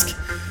Trask.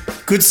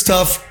 Good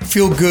stuff,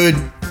 feel good,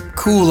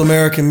 cool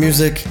American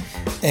music,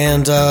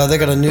 and they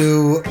got a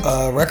new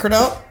record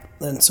out,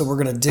 and so we're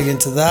gonna dig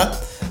into that.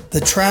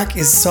 The track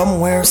is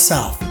Somewhere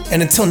South.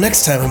 And until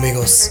next time,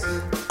 amigos,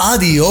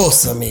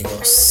 adios,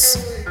 amigos.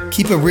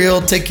 Keep it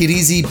real, take it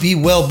easy, be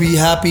well, be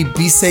happy,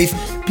 be safe,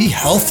 be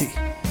healthy.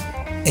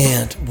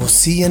 And we'll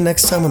see you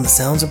next time on the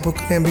Sounds of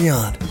Brooklyn and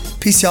Beyond.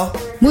 Peace, y'all.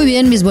 Muy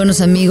bien, mis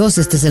buenos amigos,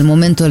 este es el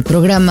momento del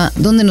programa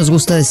donde nos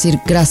gusta decir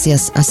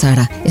gracias a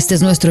Sara. Este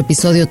es nuestro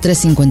episodio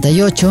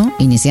 358,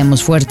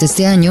 iniciamos fuerte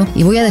este año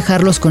y voy a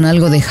dejarlos con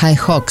algo de High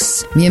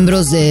Hawks,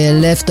 miembros de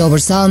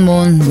Leftover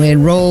Salmon,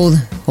 Railroad,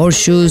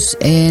 Horseshoes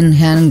and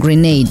Hand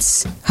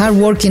Grenades,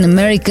 Hardworking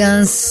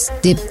Americans,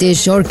 Deep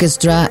Dish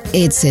Orchestra,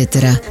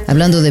 etc.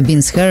 Hablando de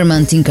Vince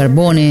Herman, Tim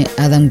Carbone,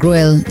 Adam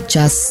Grohl,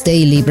 Chad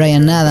Staley,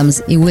 Brian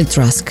Adams y Will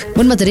Trask.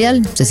 Buen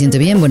material, se siente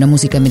bien, buena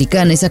música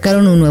americana y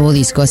sacaron un nuevo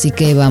disco, así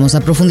que vamos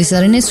a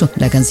profundizar en eso.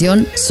 La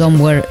canción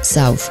Somewhere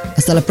South.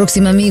 Hasta la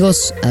próxima,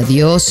 amigos.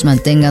 Adiós,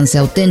 manténganse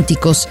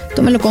auténticos,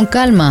 tómenlo con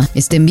calma,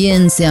 estén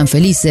bien, sean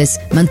felices,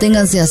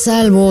 manténganse a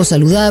salvo,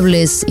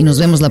 saludables y nos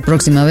vemos la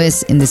próxima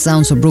vez en The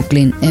Sounds of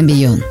Brooklyn and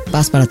Beyond.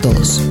 Paz para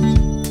todos.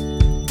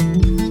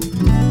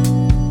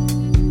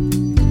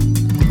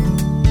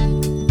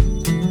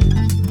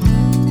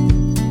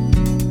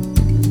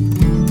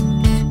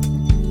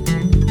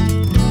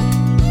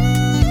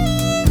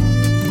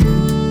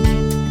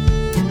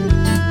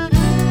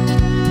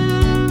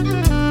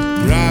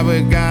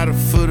 Got a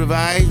foot of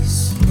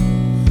ice,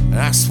 and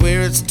I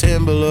swear it's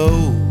 10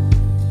 below.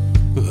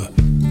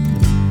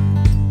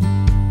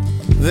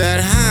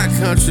 That high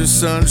country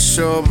sun's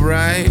so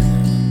bright,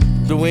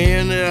 the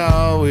wind it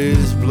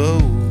always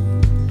blows.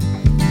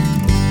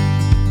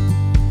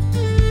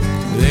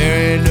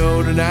 There ain't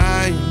no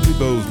denying, we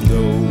both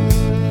know.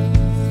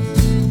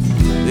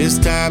 This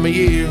time of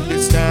year,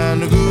 it's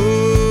time to go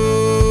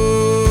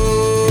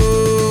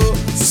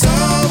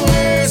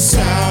somewhere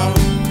south.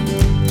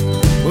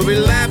 We'll be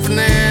laughing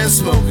and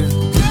smoking.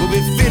 We'll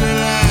be feeling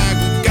like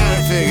we got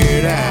it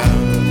figured out.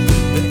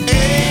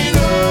 There ain't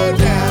no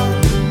doubt.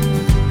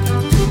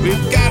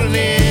 We've got an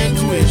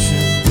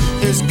intuition.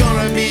 There's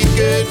gonna be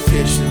good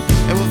fishing,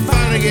 and we'll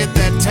finally get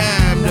that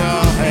time to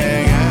all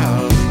hang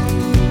out.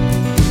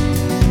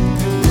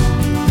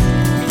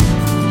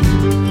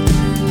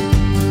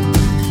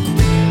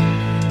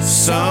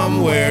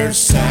 Somewhere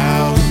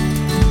south.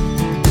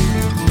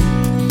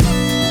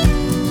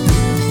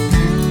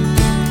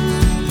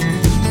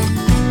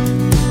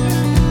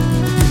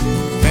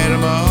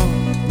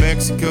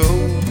 Mexico,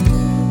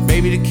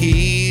 maybe the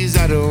Keys,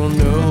 I don't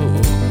know.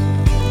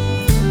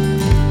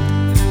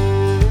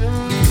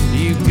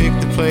 You pick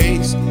the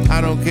place,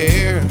 I don't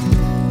care.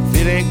 If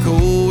it ain't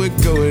cool, we're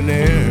going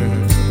there.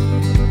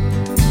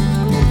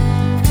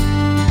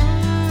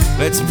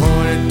 Let's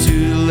point it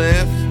to the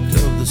left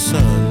of the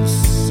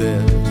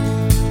sunset.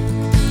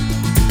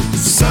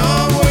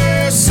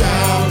 Somewhere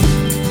south,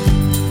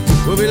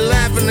 we'll be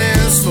laughing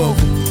and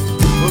smoking.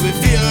 We'll be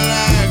feeling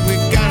like we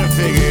got it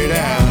figured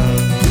out.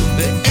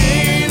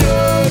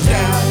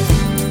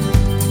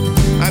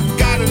 I've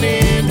got an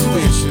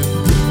intuition.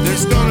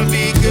 There's gonna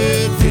be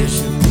good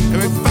fishing,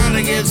 and we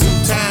finally get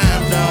some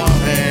time to all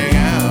hang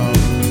out.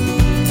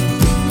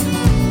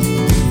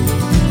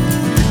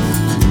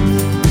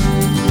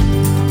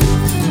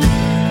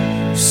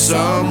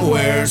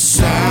 Somewhere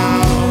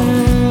south.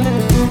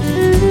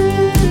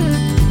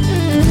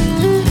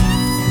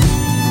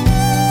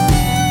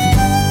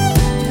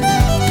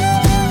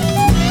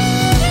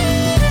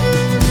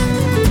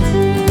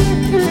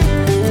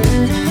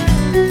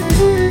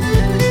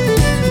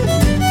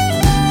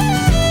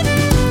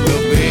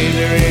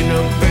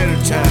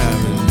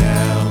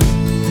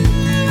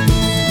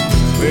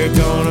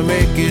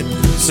 Make it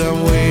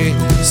some way,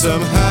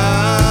 somehow.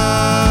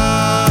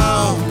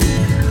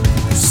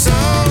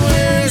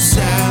 Somewhere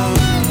south,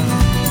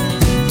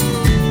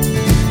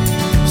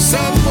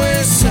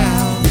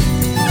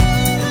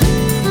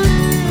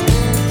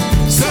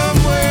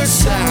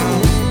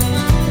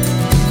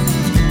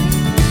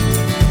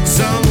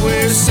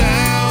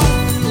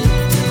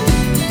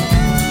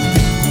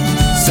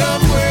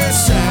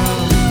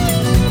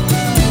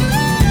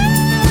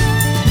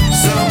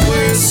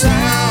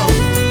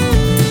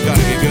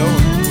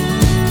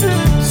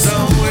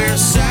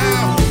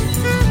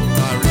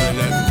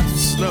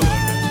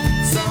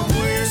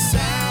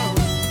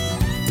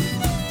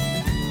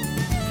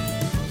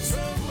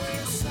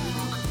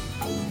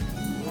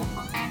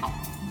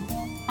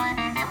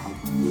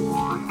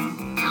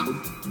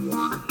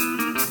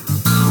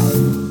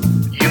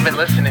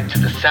 listening to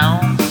the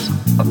sounds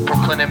of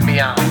Brooklyn and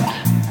beyond.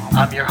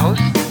 I'm your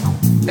host,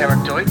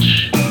 Erik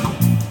Deutsch,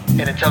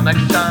 and until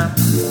next time,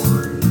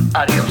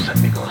 adios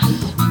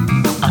amigos.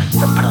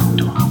 Hasta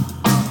pronto.